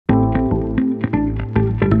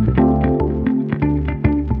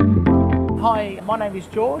Hi, my name is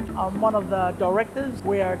George. I'm one of the directors.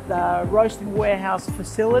 We are at the Roasting Warehouse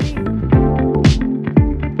facility.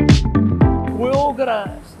 We're all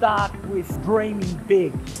gonna start with dreaming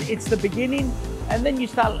big. It's the beginning, and then you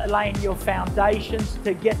start laying your foundations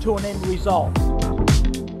to get to an end result.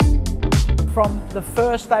 From the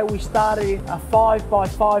first day we started a 5 by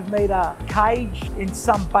 5 metre cage in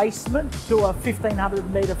some basement to a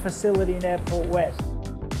 1,500 metre facility in Airport West.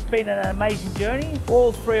 It's been an amazing journey.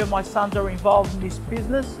 All three of my sons are involved in this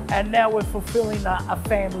business, and now we're fulfilling a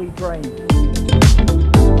family dream.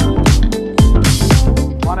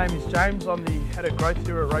 My name is James. I'm the Head of Growth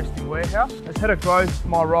here at Roasting Warehouse. As Head of Growth,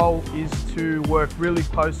 my role is to work really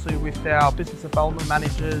closely with our business development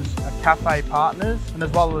managers, our cafe partners, and as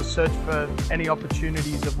well as search for any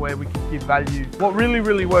opportunities of where we can give value. What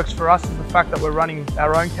really works for us is the fact that we're running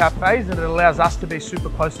our own cafes, and it allows us to be super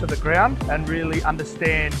close to the ground and really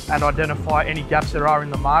understand and identify any gaps there are in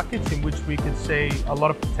the markets in which we can see a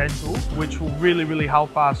lot of potential, which will really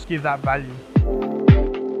help us give that value.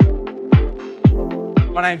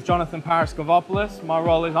 My name's Jonathan Paraskevopoulos. My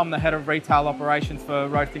role is I'm the Head of Retail Operations for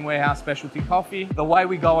Roasting Warehouse Specialty Coffee. The way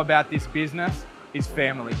we go about this business is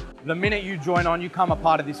family. The minute you join on, you become a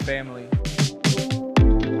part of this family.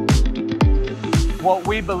 What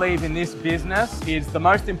we believe in this business is the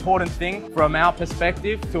most important thing from our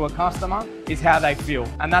perspective to a customer is how they feel.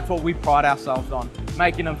 And that's what we pride ourselves on,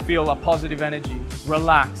 making them feel a positive energy,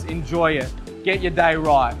 relax, enjoy it, get your day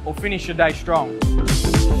right, or finish your day strong.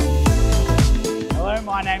 Hello,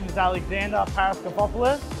 my name is Alexander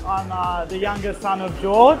Paraskevopoulos. I'm the youngest son of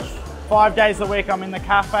George. 5 days a week I'm in the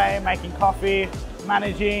cafe making coffee,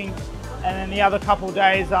 managing, and then the other couple of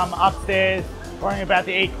days I'm upstairs worrying about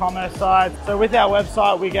the e-commerce side. So with our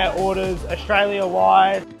website we get orders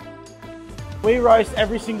Australia-wide. We roast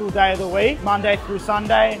every single day of the week, Monday through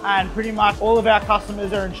Sunday, and pretty much all of our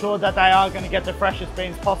customers are ensured that they are going to get the freshest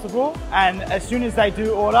beans possible. And as soon as they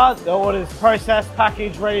do order, the order is processed,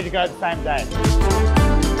 packaged, ready to go the same day.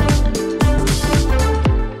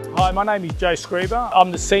 Hi, my name is Joe Screeber.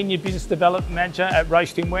 I'm the Senior Business Development Manager at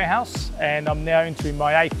Roasting Warehouse, and I'm now into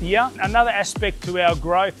my 8th year. Another aspect to our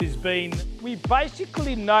growth has been we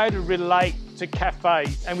basically know to relate to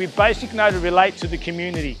cafes, and we basically know to relate to the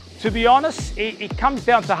community. To be honest, it comes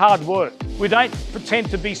down to hard work. We don't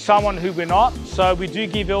pretend to be someone who we're not, so we do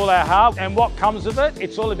give all our heart, and what comes of it,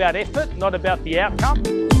 it's all about effort, not about the outcome.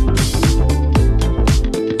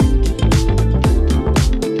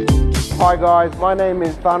 Hi guys, my name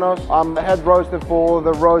is Thanos. I'm the head roaster for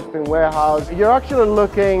the Roasting Warehouse. You're actually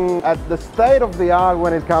looking at the state of the art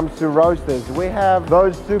when it comes to roasters. We have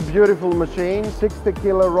those two beautiful machines, 60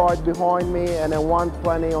 kilo right behind me and a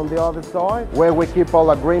 120 on the other side, where we keep all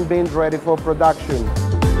our green beans ready for production.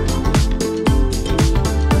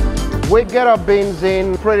 We get our beans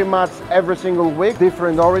in pretty much every single week,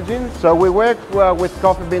 different origins. So we work with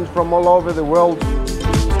coffee beans from all over the world.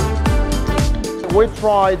 We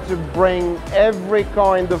try to bring every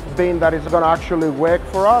kind of bean that is going to actually work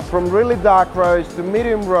for us, from really dark roast to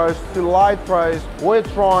medium roast to light roast. We're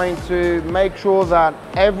trying to make sure that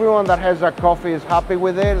everyone that has our coffee is happy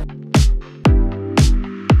with it.